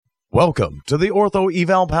Welcome to the Ortho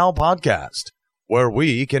Eval Pal podcast, where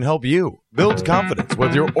we can help you build confidence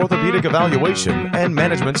with your orthopedic evaluation and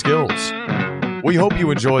management skills. We hope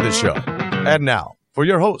you enjoy the show. And now, for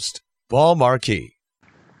your host, Paul Marquis.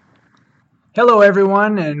 Hello,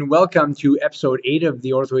 everyone, and welcome to episode 8 of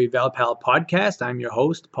the Ortho Eval Pal podcast. I'm your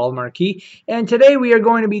host, Paul Marquis, and today we are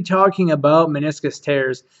going to be talking about meniscus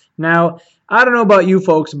tears. Now, I don't know about you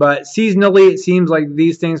folks, but seasonally, it seems like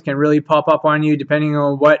these things can really pop up on you depending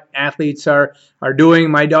on what athletes are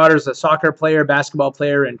doing. My daughter's a soccer player, basketball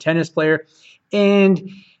player, and tennis player,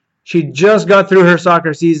 and she just got through her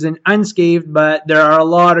soccer season unscathed, but there are a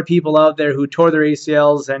lot of people out there who tore their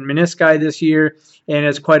ACLs and menisci this year, and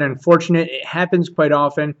it's quite unfortunate. It happens quite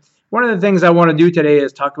often. One of the things I want to do today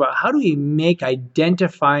is talk about how do we make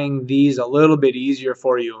identifying these a little bit easier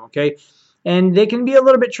for you, okay? And they can be a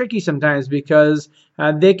little bit tricky sometimes because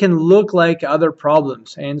they can look like other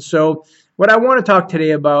problems. And so what I want to talk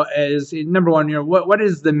today about is, number one, what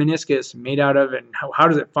is the meniscus made out of, and how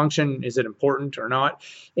does it function? Is it important or not?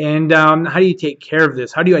 And how do you take care of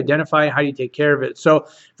this? How do you identify? How do you take care of it? So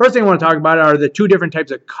first thing I want to talk about are the two different types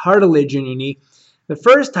of cartilage in your knee. The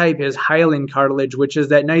first type is hyaline cartilage, which is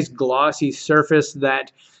that nice glossy surface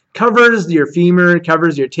that covers your femur,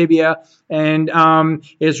 covers your tibia, and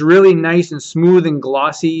is really nice and smooth and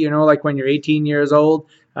glossy, like when you're 18 years old.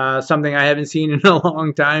 Something I haven't seen in a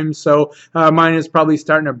long time, so mine is probably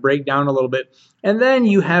starting to break down a little bit. And then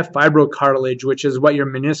you have fibrocartilage, which is what your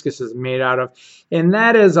meniscus is made out of, and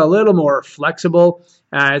that is a little more flexible.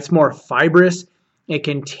 It's more fibrous. It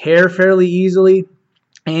can tear fairly easily,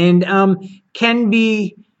 and can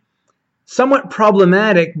be somewhat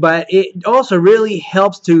problematic, but it also really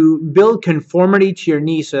helps to build conformity to your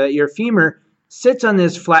knee so that your femur sits on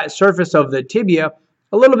this flat surface of the tibia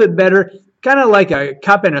a little bit better, kind of like a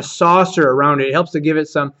cup and a saucer around it. It helps to give it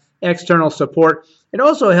some external support. It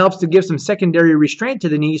also helps to give some secondary restraint to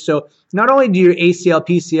the knee, so not only do your ACL,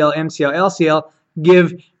 PCL, MCL, LCL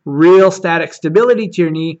give real static stability to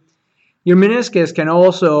your knee, your meniscus can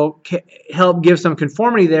also help give some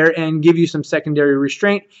conformity there and give you some secondary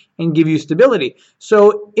restraint and give you stability.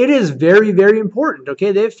 So it is very, very important,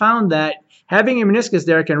 okay? They've found that having a meniscus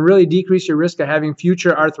there can really decrease your risk of having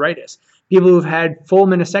future arthritis. People who've had full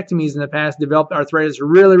meniscectomies in the past developed arthritis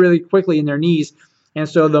really, really quickly in their knees. And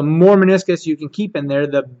so the more meniscus you can keep in there,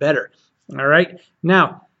 the better, all right?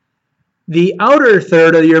 Now, the outer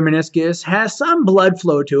third of your meniscus has some blood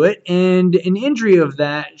flow to it, and an injury of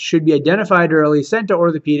that should be identified early, sent to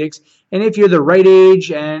orthopedics, and if you're the right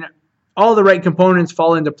age and all the right components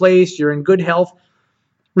fall into place, you're in good health,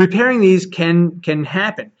 repairing these can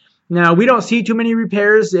happen. Now, we don't see too many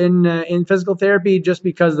repairs in physical therapy just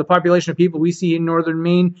because the population of people we see in northern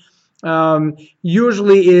Maine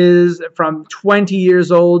usually is from 20 years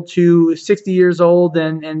old to 60 years old,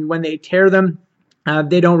 and when they tear them,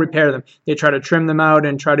 they don't repair them. They try to trim them out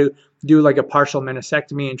and try to do like a partial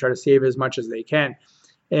meniscectomy and try to save as much as they can.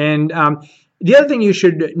 And the other thing you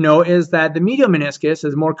should know is that the medial meniscus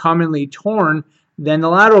is more commonly torn than the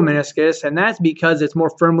lateral meniscus, and that's because it's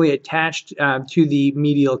more firmly attached to the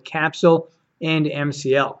medial capsule and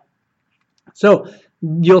MCL. So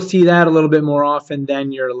you'll see that a little bit more often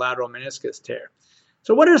than your lateral meniscus tear.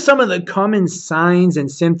 So what are some of the common signs and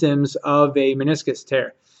symptoms of a meniscus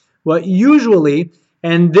tear? Well, usually,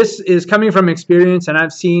 and this is coming from experience, and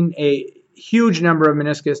I've seen a huge number of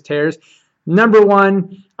meniscus tears. Number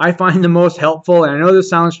one, I find the most helpful, and I know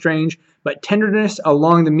this sounds strange, but tenderness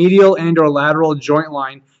along the medial and or lateral joint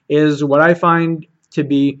line is what I find to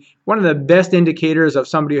be one of the best indicators of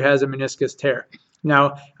somebody who has a meniscus tear.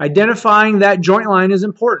 Now, identifying that joint line is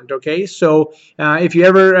important, okay? So if you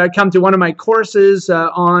ever come to one of my courses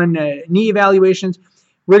on knee evaluations,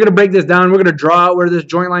 we're going to break this down. We're going to draw out where this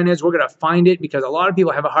joint line is. We're going to find it because a lot of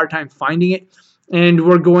people have a hard time finding it. And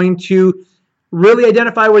we're going to really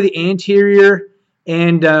identify where the anterior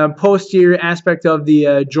and posterior aspect of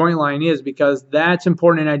the joint line is, because that's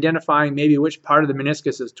important in identifying maybe which part of the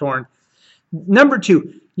meniscus is torn. Number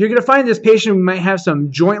two, you're going to find this patient might have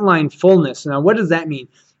some joint line fullness. Now, what does that mean?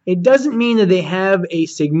 It doesn't mean that they have a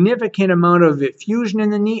significant amount of effusion in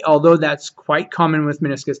the knee, although that's quite common with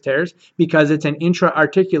meniscus tears because it's an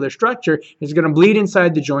intra-articular structure. It's going to bleed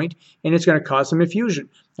inside the joint, and it's going to cause some effusion,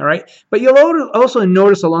 all right? But you'll also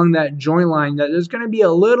notice along that joint line that there's going to be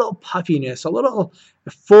a little puffiness, a little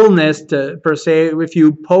fullness, per se, if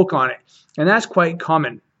you poke on it, and that's quite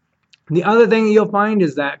common. The other thing that you'll find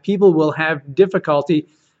is that people will have difficulty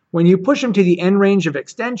when you push them to the end range of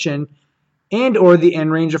extension and or the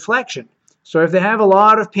end range of flexion. So if they have a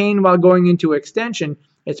lot of pain while going into extension,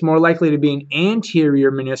 it's more likely to be an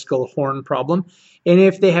anterior meniscal horn problem. And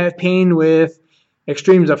if they have pain with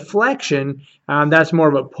extremes of flexion, that's more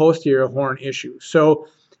of a posterior horn issue. So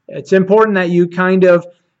it's important that you kind of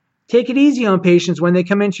take it easy on patients when they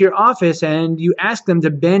come into your office and you ask them to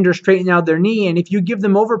bend or straighten out their knee. And if you give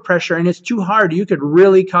them overpressure and it's too hard, you could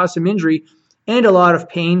really cause some injury and a lot of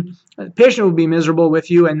pain. The patient will be miserable with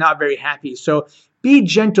you and not very happy. So be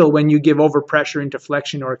gentle when you give overpressure into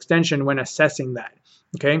flexion or extension when assessing that.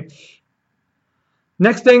 Okay.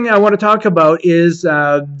 Next thing I want to talk about is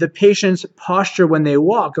the patient's posture when they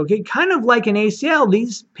walk. Okay, kind of like an ACL,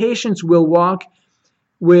 these patients will walk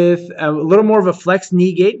with a little more of a flexed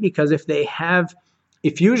knee gait, because if they have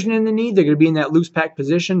effusion in the knee, they're going to be in that loose pack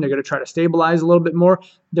position. They're going to try to stabilize a little bit more.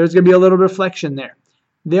 There's going to be a little bit of flexion there.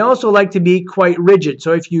 They also like to be quite rigid.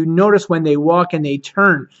 So if you notice when they walk and they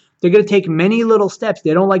turn, they're going to take many little steps.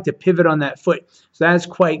 They don't like to pivot on that foot. So that's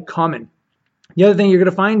quite common. The other thing you're going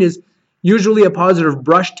to find is usually a positive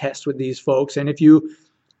brush test with these folks. And if you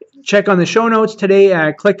check on the show notes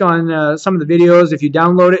today, click on some of the videos. If you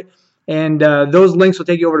download it, and those links will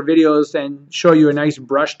take you over to videos and show you a nice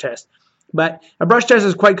brush test. But a brush test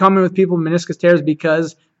is quite common with people with meniscus tears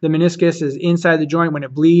because the meniscus is inside the joint. When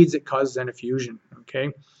it bleeds, it causes an effusion. Okay.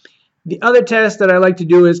 The other test that I like to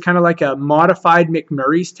do is kind of like a modified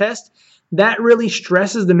McMurray's test. That really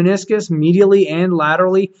stresses the meniscus medially and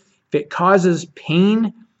laterally. If it causes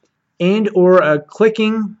pain and or a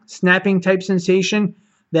clicking, snapping type sensation,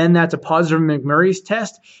 then that's a positive McMurray's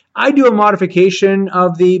test. I do a modification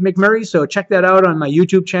of the McMurray, so check that out on my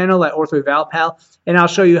YouTube channel at OrthoEvalPal, and I'll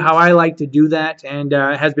show you how I like to do that, and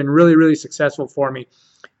it has been really, really successful for me.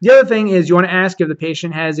 The other thing is you want to ask if the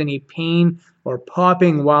patient has any pain or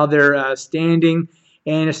popping while they're standing,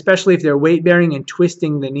 and especially if they're weight-bearing and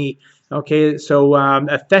twisting the knee. Okay, so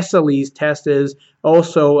a Thessaly's test is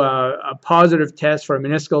also a positive test for a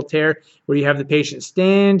meniscal tear, where you have the patient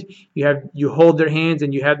stand, you hold their hands,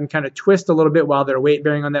 and you have them kind of twist a little bit while they're weight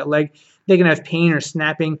bearing on that leg. They can have pain or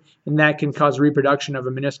snapping, and that can cause reproduction of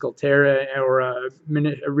a meniscal tear or a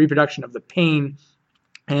reproduction of the pain.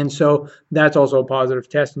 And so that's also a positive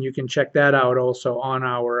test, and you can check that out also on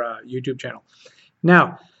our YouTube channel.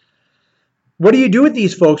 Now, what do you do with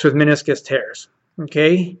these folks with meniscus tears?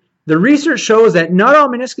 Okay. The research shows that not all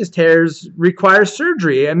meniscus tears require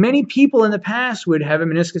surgery. And many people in the past would have a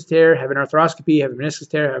meniscus tear, have an arthroscopy, have a meniscus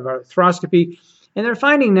tear, have arthroscopy. And they're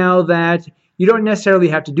finding now that you don't necessarily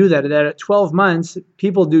have to do that. That at 12 months,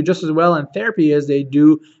 people do just as well in therapy as they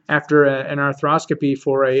do after an arthroscopy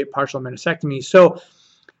for a partial meniscectomy. So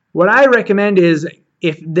what I recommend is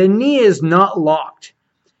if the knee is not locked,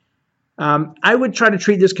 I would try to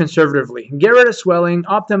treat this conservatively. Get rid of swelling,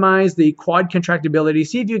 optimize the quad contractibility,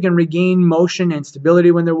 see if you can regain motion and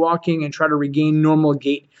stability when they're walking, and try to regain normal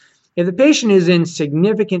gait. If the patient is in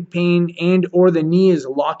significant pain and or the knee is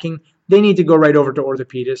locking, they need to go right over to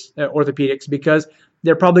orthopedics because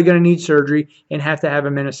they're probably going to need surgery and have to have a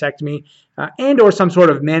meniscectomy and or some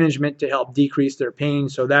sort of management to help decrease their pain,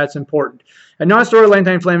 so that's important. And non-steroidal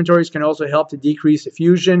anti-inflammatories can also help to decrease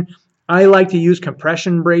effusion. I like to use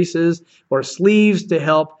compression braces or sleeves to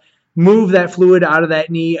help move that fluid out of that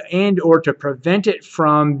knee and or to prevent it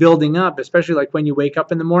from building up, especially like when you wake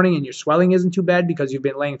up in the morning and your swelling isn't too bad because you've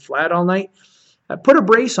been laying flat all night. Put a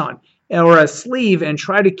brace on or a sleeve and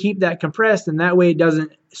try to keep that compressed, and that way it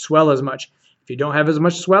doesn't swell as much. If you don't have as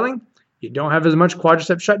much swelling, you don't have as much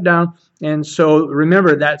quadricep shutdown. And so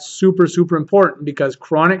remember, that's super, super important because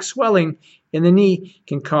chronic swelling in the knee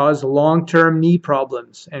can cause long-term knee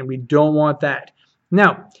problems, and we don't want that.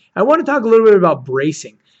 Now, I want to talk a little bit about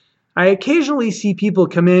bracing. I occasionally see people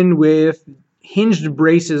come in with hinged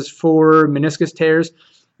braces for meniscus tears.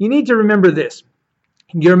 You need to remember this.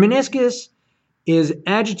 Your meniscus is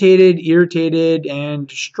agitated, irritated,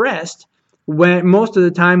 and stressed most of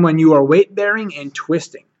the time when you are weight-bearing and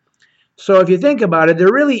twisting. So if you think about it,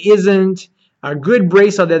 there really isn't a good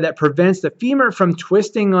brace out there that prevents the femur from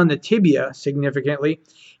twisting on the tibia significantly.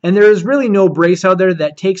 And there is really no brace out there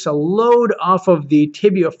that takes a load off of the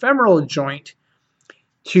tibiofemoral joint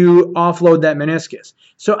to offload that meniscus.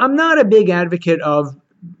 So I'm not a big advocate of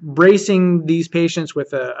bracing these patients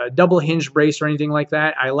with a double hinge brace or anything like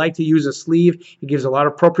that. I like to use a sleeve. It gives a lot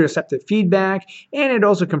of proprioceptive feedback, and it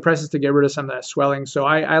also compresses to get rid of some of that swelling. So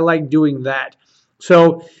I like doing that.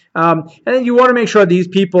 So, and then you want to make sure these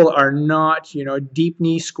people are not, deep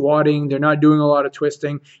knee squatting. They're not doing a lot of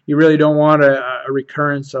twisting. You really don't want a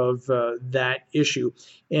recurrence of that issue.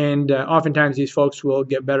 And oftentimes these folks will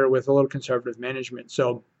get better with a little conservative management.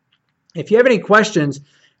 So if you have any questions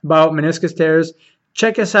about meniscus tears,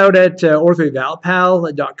 check us out at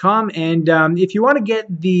orthoevalpal.com. And if you want to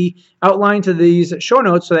get the outline to these show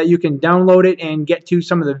notes so that you can download it and get to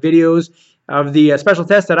some of the videos of the special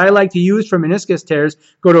test that I like to use for meniscus tears,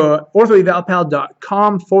 go to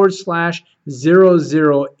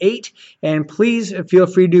orthoevalpal.com/008. And please feel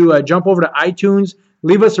free to jump over to iTunes,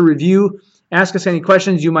 leave us a review, ask us any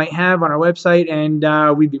questions you might have on our website,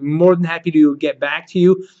 and we'd be more than happy to get back to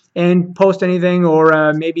you and post anything,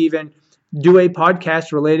 or maybe even do a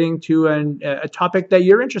podcast relating to a topic that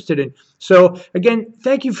you're interested in. So again,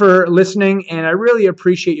 thank you for listening, and I really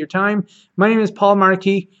appreciate your time. My name is Paul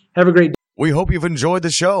Markey. Have a great day. We hope you've enjoyed the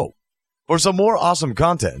show. For some more awesome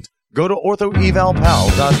content, go to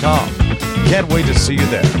orthoevalpal.com. Can't wait to see you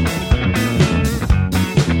there.